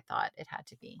boring like I thought it had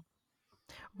to be.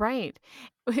 Right.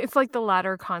 It's like the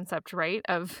ladder concept, right?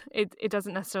 Of it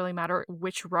doesn't necessarily matter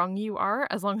which rung you are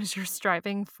as long as you're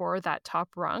striving for that top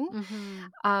rung.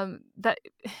 Mhm. That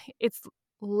it's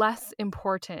less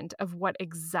important of what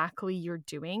exactly you're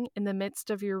doing in the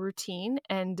midst of your routine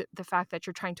and the fact that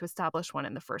you're trying to establish one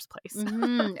in the first place.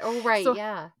 Mhm. Oh right, So,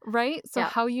 yeah. right? So Yeah.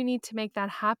 how you need to make that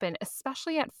happen,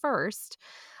 especially at first,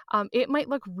 it might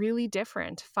look really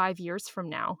different 5 years from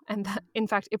now, and that, Mhm. in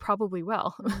fact, it probably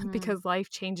will Mhm. because life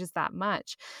changes that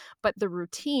much. But the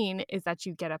routine is that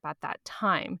you get up at that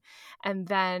time, and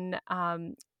then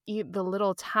the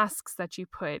little tasks that you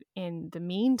put in the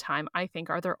meantime, I think,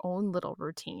 are their own little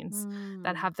routines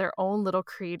that Mm. have their own little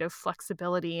creative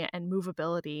flexibility and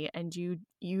movability, and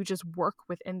you just work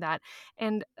within that.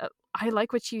 And I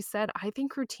like what you said. I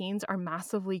think routines are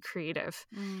massively creative.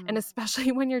 And Mm.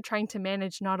 especially when you're trying to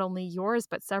manage not only yours,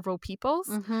 but several people's,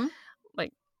 Mhm.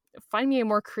 like, find me a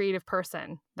more creative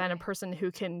person than a Right. person who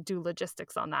can do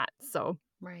logistics on that. So,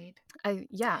 Right.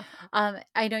 yeah.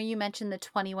 I know you mentioned the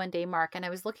 21-day mark, and I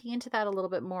was looking into that a little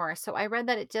bit more. So I read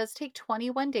that it does take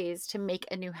 21 days to make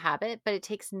a new habit, but it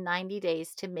takes 90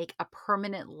 days to make a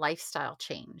permanent lifestyle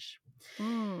change.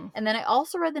 Mm. And then I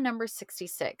also read the number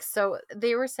 66. So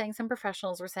they were saying, some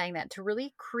professionals were saying that to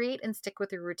really create and stick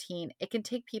with a routine, it can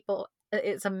take people,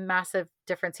 it's a massive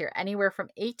difference here, anywhere from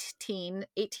 18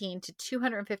 to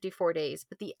 254 days.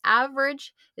 But the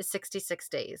average is 66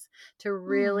 days to Mm.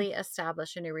 really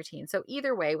establish a new routine. So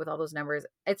either way, with all those numbers,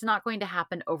 it's not going to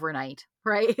happen overnight,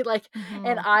 right? Like,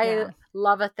 and Mhm. I Yeah.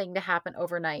 love a thing to happen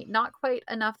overnight. Not quite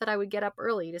enough that I would get up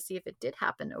early to see if it did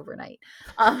happen overnight.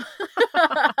 Um,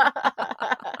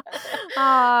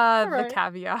 Ah, the right.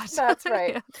 caveat. That's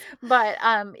right. Yes. But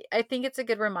I think it's a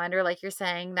good reminder, like you're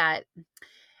saying, that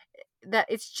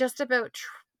it's just about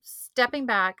stepping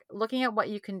back, looking at what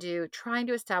you can do, trying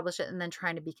to establish it, and then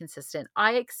trying to be consistent.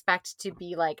 I expect to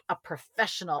be like a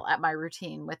professional at my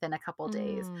routine within a couple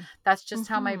days. Mm. That's just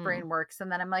how my Mhm. brain works.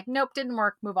 And then I'm like, nope, didn't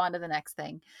work. Move on to the next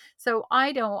thing. So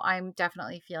I'm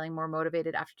definitely feeling more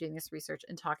motivated after doing this research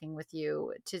and talking with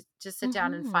you to just sit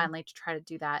down and Mhm. finally to try to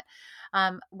do that.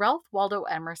 Ralph Waldo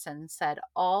Emerson said,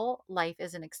 all life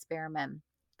is an experiment.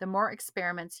 The more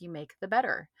experiments you make, the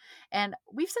better. And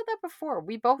we've said that before.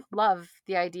 We both love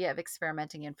the idea of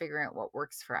experimenting and figuring out what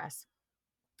works for us.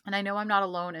 And I know I'm not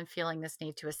alone in feeling this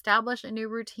need to establish a new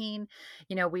routine.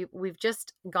 We've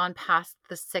just gone past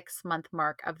the 6-month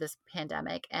mark of this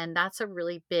pandemic, and that's a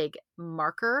really big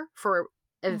marker for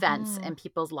events in Mhm.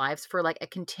 people's lives for like a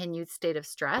continued state of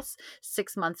stress.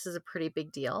 6 months is a pretty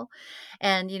big deal.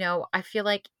 And I feel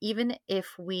like even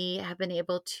if we have been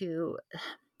able to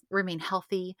remain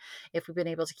healthy, if we've been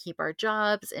able to keep our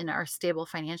jobs and are stable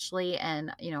financially,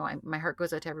 and my heart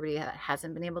goes out to everybody that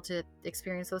hasn't been able to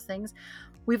experience those things.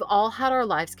 We've all had our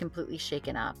lives completely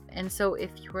shaken up. And so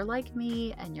if you're like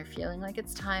me and you're feeling like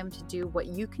it's time to do what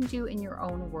you can do in your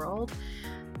own world,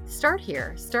 start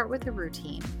here. Start with a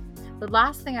routine. The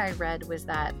last thing I read was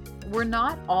that we're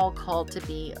not all called to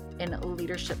be in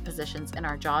leadership positions in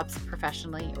our jobs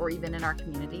professionally or even in our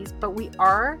communities, but we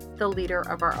are the leader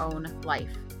of our own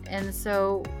life. And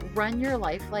so run your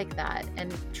life like that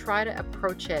and try to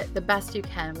approach it the best you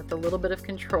can with a little bit of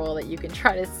control that you can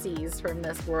try to seize from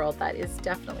this world that is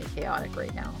definitely chaotic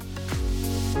right now.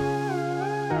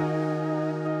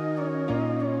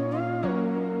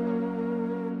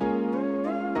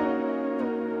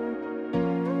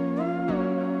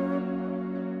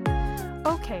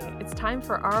 Okay, it's time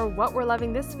for our What We're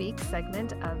Loving This Week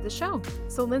segment of the show.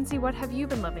 So, Lindsay, what have you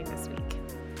been loving this week?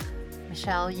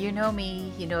 Michelle, you know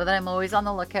me. You know that I'm always on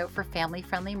the lookout for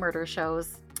family-friendly murder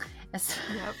shows.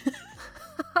 Yep.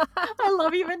 I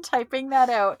love even typing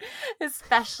that out,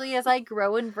 especially as I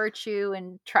grow in virtue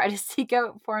and try to seek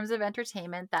out forms of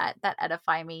entertainment that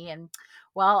edify me. And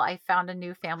well, I found a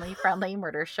new family-friendly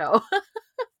murder show.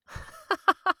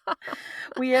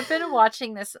 We have been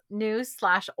watching this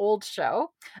new/old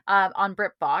show on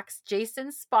BritBox. Jason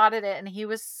spotted it and he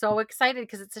was so excited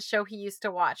because it's a show he used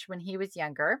to watch when he was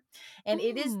younger. And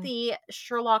it is the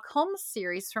Sherlock Holmes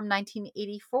series from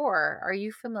 1984. Are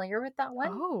you familiar with that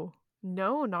one? Oh,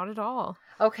 no, not at all.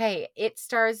 Okay, it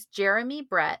stars Jeremy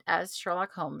Brett as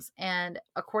Sherlock Holmes, and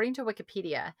according to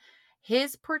Wikipedia,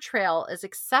 his portrayal is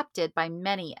accepted by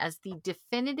many as the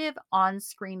definitive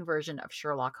on-screen version of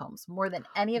Sherlock Holmes, more than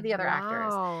any of the other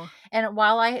actors. Wow. And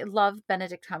while I love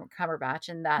Benedict Cumberbatch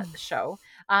in that show,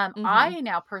 I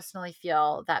now personally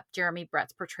feel that Jeremy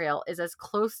Brett's portrayal is as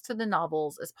close to the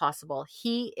novels as possible.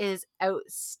 He is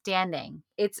outstanding.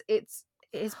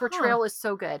 His portrayal is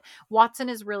so good. Watson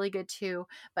is really good too,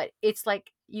 but it's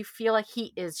like you feel like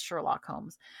he is Sherlock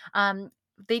Holmes.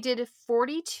 They did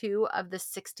 42 of the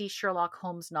 60 Sherlock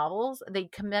Holmes novels. They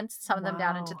condensed some of them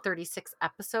down into 36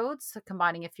 episodes, so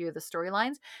combining a few of the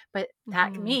storylines. But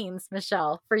that means,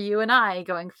 Michelle, for you and I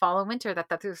going fall and winter, that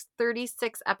there's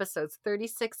 36 episodes,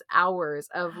 36 hours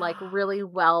of like really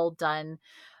well done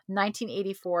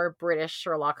 1984 British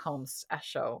Sherlock Holmes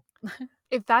show.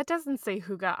 If that doesn't say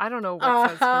Hooga, I don't know what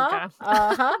says Hooga.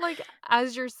 Like,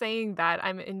 as you're saying that,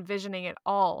 I'm envisioning it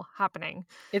all happening.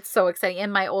 It's so exciting.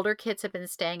 And my older kids have been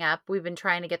staying up. We've been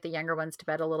trying to get the younger ones to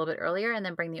bed a little bit earlier and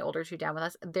then bring the older two down with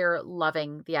us. They're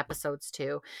loving the episodes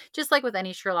too. Just like with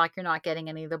any Sherlock, you're not getting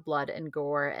any of the blood and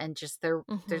gore, and just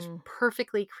there's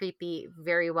perfectly creepy,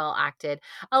 very well acted.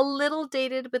 A little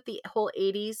dated with the whole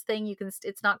 80s thing.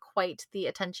 It's not quite the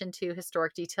attention to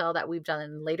historic detail that we've done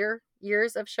in later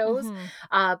years of shows.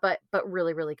 But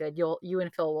really, really good. You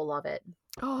and Phil will love it.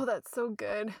 Oh, that's so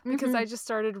good. Because I just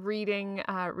started rereading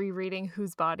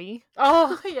Whose Body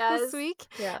this week.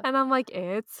 Yeah. And I'm like,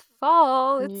 it's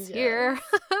fall. It's here.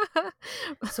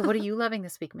 So what are you loving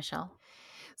this week, Michelle?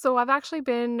 So I've actually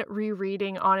been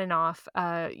rereading on and off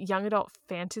a young adult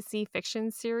fantasy fiction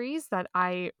series that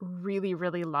I really,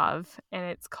 really love. And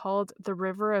it's called The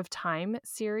River of Time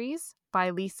series by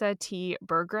Lisa T.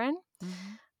 Berggren.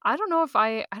 I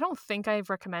don't think I've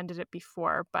recommended it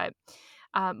before, but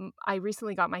I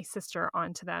recently got my sister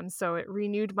onto them, so it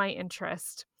renewed my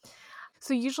interest.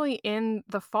 So usually in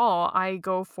the fall, I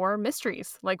go for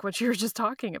mysteries, like what you were just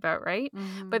talking about, right?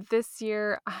 But this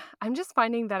year, I'm just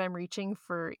finding that I'm reaching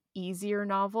for easier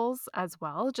novels as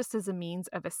well, just as a means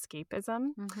of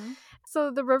escapism.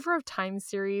 So the River of Time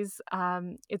series,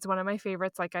 it's one of my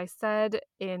favorites, like I said,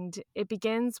 and it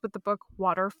begins with the book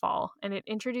Waterfall, and it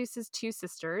introduces two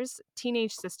sisters,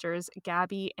 teenage sisters,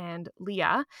 Gabby and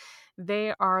Leah.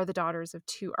 They are the daughters of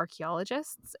two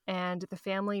archaeologists, and the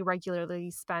family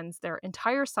regularly spends their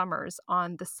entire summers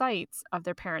on the sites of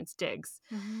their parents' digs.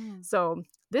 So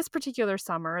this particular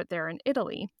summer, they're in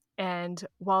Italy. And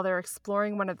while they're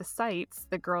exploring one of the sites,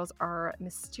 the girls are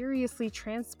mysteriously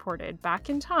transported back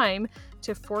in time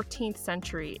to 14th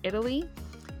century Italy.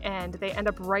 And they end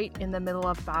up right in the middle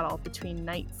of battle between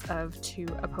knights of two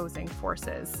opposing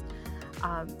forces.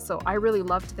 So I really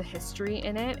loved the history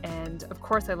in it. And of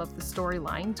course, I love the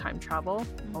storyline, time travel,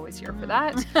 always here for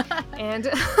that.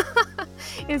 And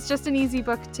it's just an easy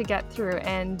book to get through.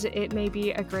 And it may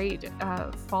be a great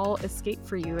fall escape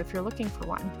for you if you're looking for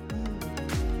one.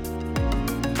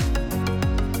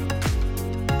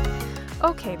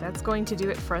 Okay, that's going to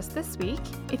do it for us this week.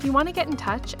 If you want to get in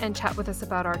touch and chat with us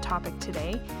about our topic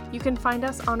today, you can find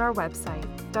us on our website,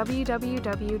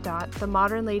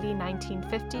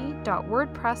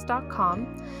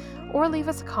 www.themodernlady1950.wordpress.com, or leave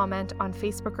us a comment on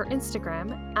Facebook or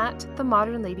Instagram at The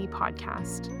Modern Lady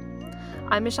Podcast.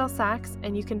 I'm Michelle Sachs,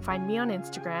 and you can find me on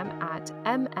Instagram at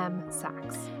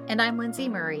MMSachs. And I'm Lindsay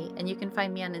Murray, and you can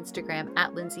find me on Instagram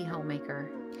at Lindsay Homemaker.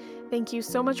 Thank you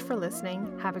so much for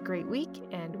listening. Have a great week,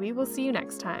 and we will see you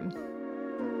next time.